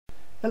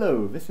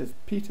Hello, this is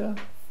Peter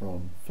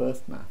from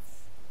First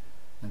Maths,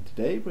 and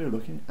today we're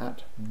looking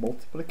at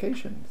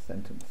multiplication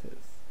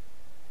sentences.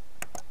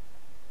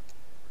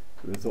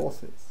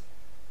 Resources: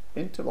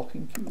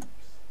 interlocking cubes,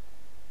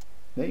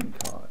 name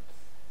cards,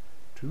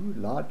 2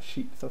 large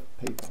sheets of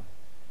paper,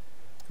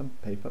 some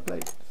paper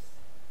plates,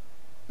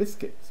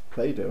 biscuits,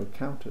 Play-Doh,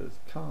 counters,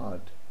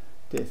 card,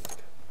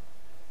 disc,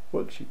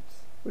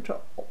 worksheets, which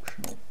are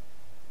optional,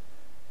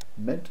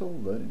 mental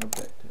learning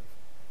objective.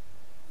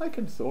 I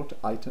can sort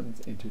items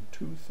into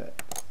 2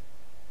 sets.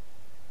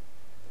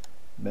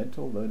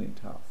 Mental learning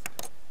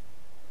task.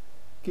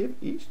 Give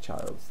each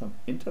child some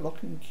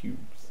interlocking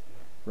cubes,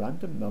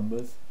 random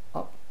numbers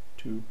up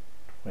to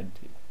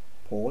 20.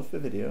 Pause the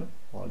video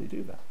while you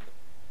do that.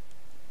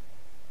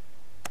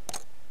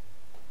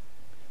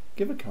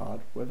 Give a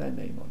card with their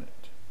name on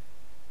it.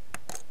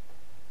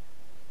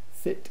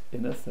 Sit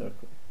in a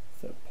circle.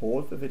 So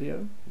pause the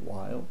video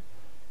while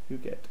you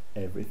get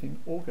everything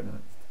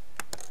organized.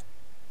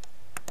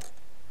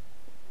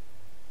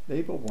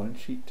 Label one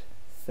sheet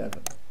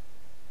 7.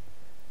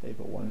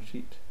 Label one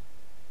sheet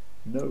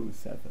no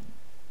 7.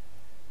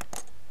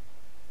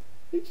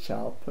 Each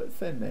child puts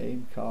their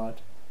name card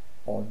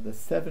on the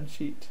 7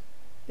 sheet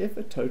if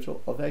a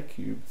total of their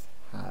cubes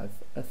has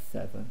a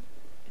 7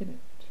 in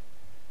it.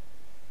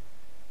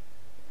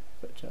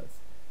 Such as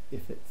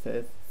if it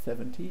says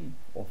 17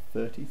 or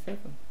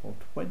 37 or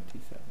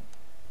 27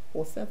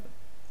 or 7.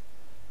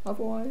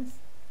 Otherwise,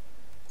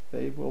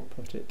 they will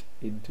put it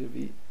into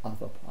the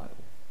other pile.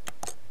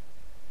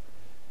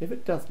 If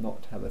it does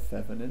not have a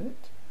 7 in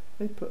it,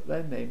 they put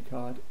their name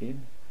card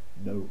in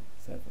no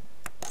 7.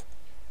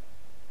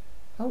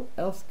 How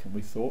else can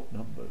we sort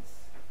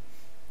numbers?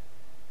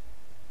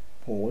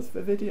 Pause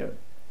the video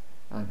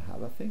and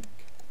have a think.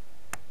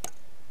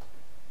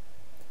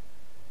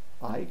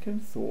 I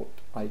can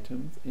sort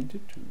items into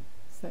 2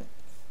 sets.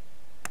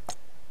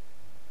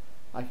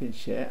 I can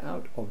share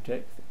out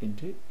objects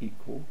into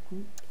equal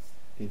groups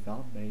is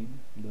our main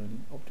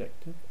learning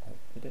objective of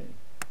the day.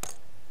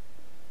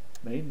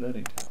 Main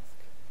learning task.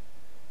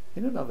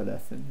 In another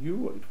lesson, you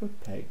worked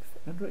with pegs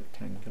and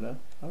rectangular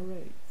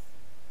arrays.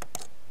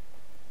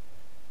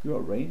 You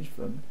arranged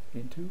them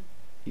into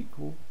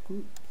equal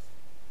groups.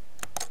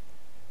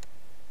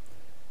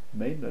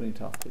 Main learning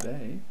task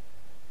today,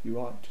 you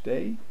are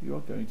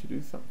going to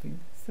do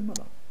something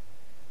similar.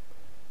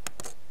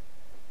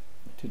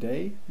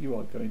 Today you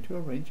are going to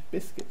arrange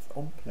biscuits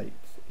on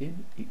plates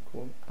in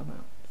equal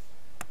amounts.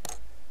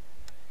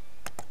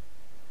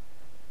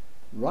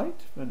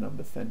 Write the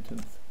number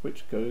sentence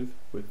which goes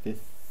with this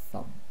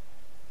sum.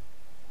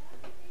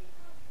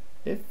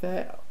 If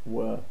there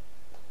were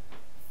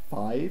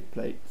 5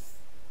 plates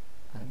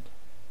and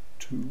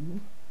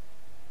 2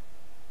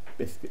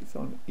 biscuits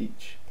on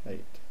each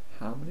plate,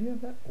 how many are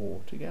there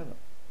altogether?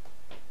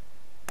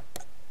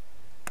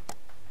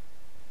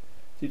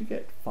 Did you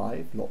get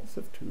 5 lots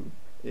of 2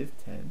 is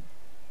 10?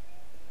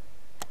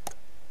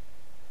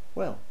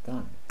 Well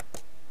done.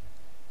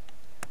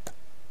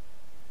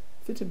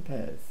 Sit in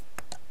pairs.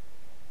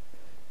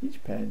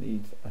 Each pair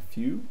needs a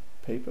few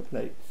paper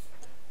plates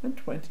and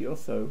 20 or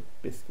so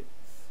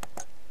biscuits.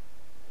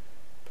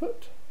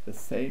 Put the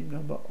same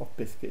number of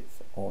biscuits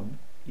on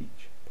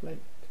each plate.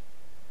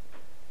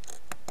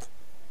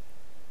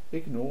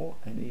 Ignore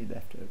any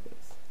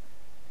leftovers.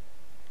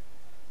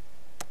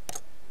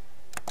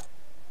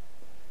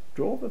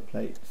 Draw the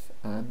plates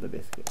and the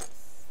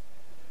biscuits.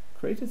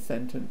 Create a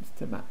sentence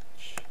to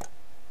match.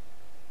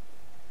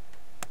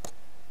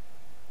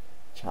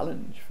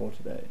 Challenge for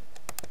today.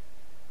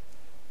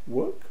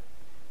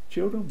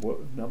 Children work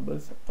with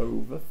numbers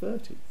over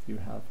 30. You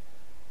have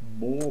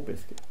more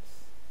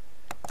biscuits.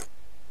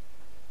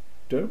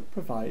 Don't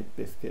provide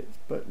biscuits,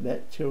 but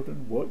let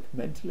children work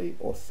mentally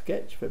or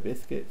sketch for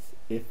biscuits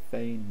if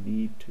they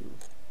need to.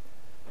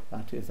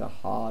 That is a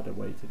harder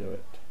way to do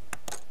it.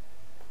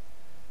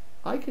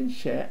 I can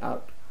share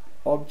out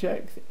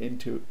objects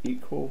into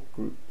equal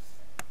groups.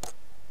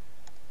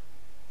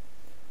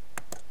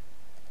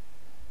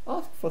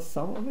 Ask for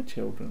some of the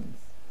children's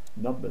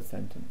number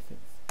sentences.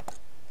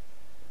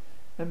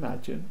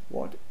 Imagine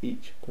what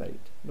each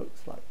plate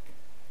looks like.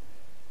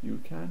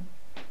 You can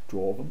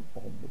draw them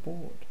on the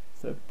board,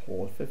 so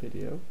pause the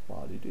video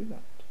while you do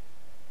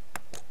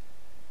that.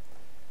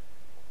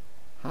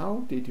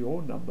 How did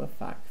your number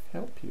facts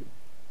help you?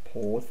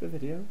 Pause the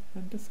video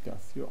and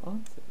discuss your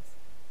answers.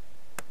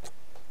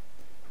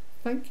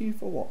 Thank you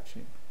for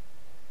watching.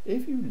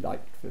 If you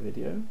liked the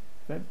video,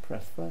 then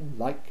press the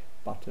like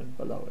button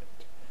below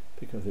it,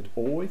 because it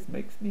always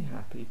makes me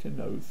happy to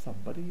know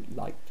somebody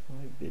liked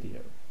my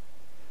video.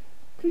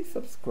 Please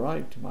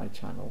subscribe to my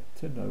channel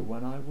to know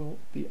when I will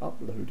be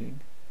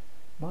uploading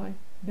my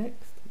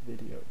next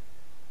video.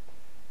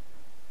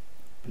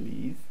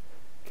 Please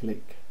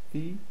click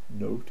the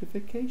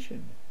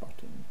notification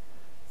button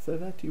so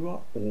that you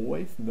are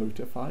always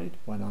notified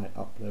when I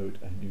upload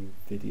a new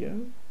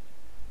video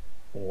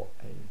or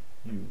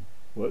a new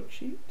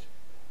worksheet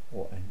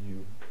or a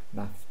new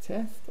maths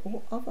test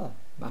or other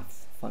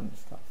maths fun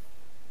stuff.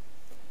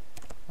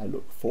 I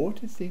look forward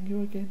to seeing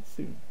you again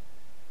soon.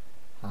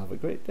 Have a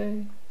great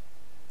day.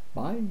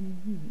 Bye.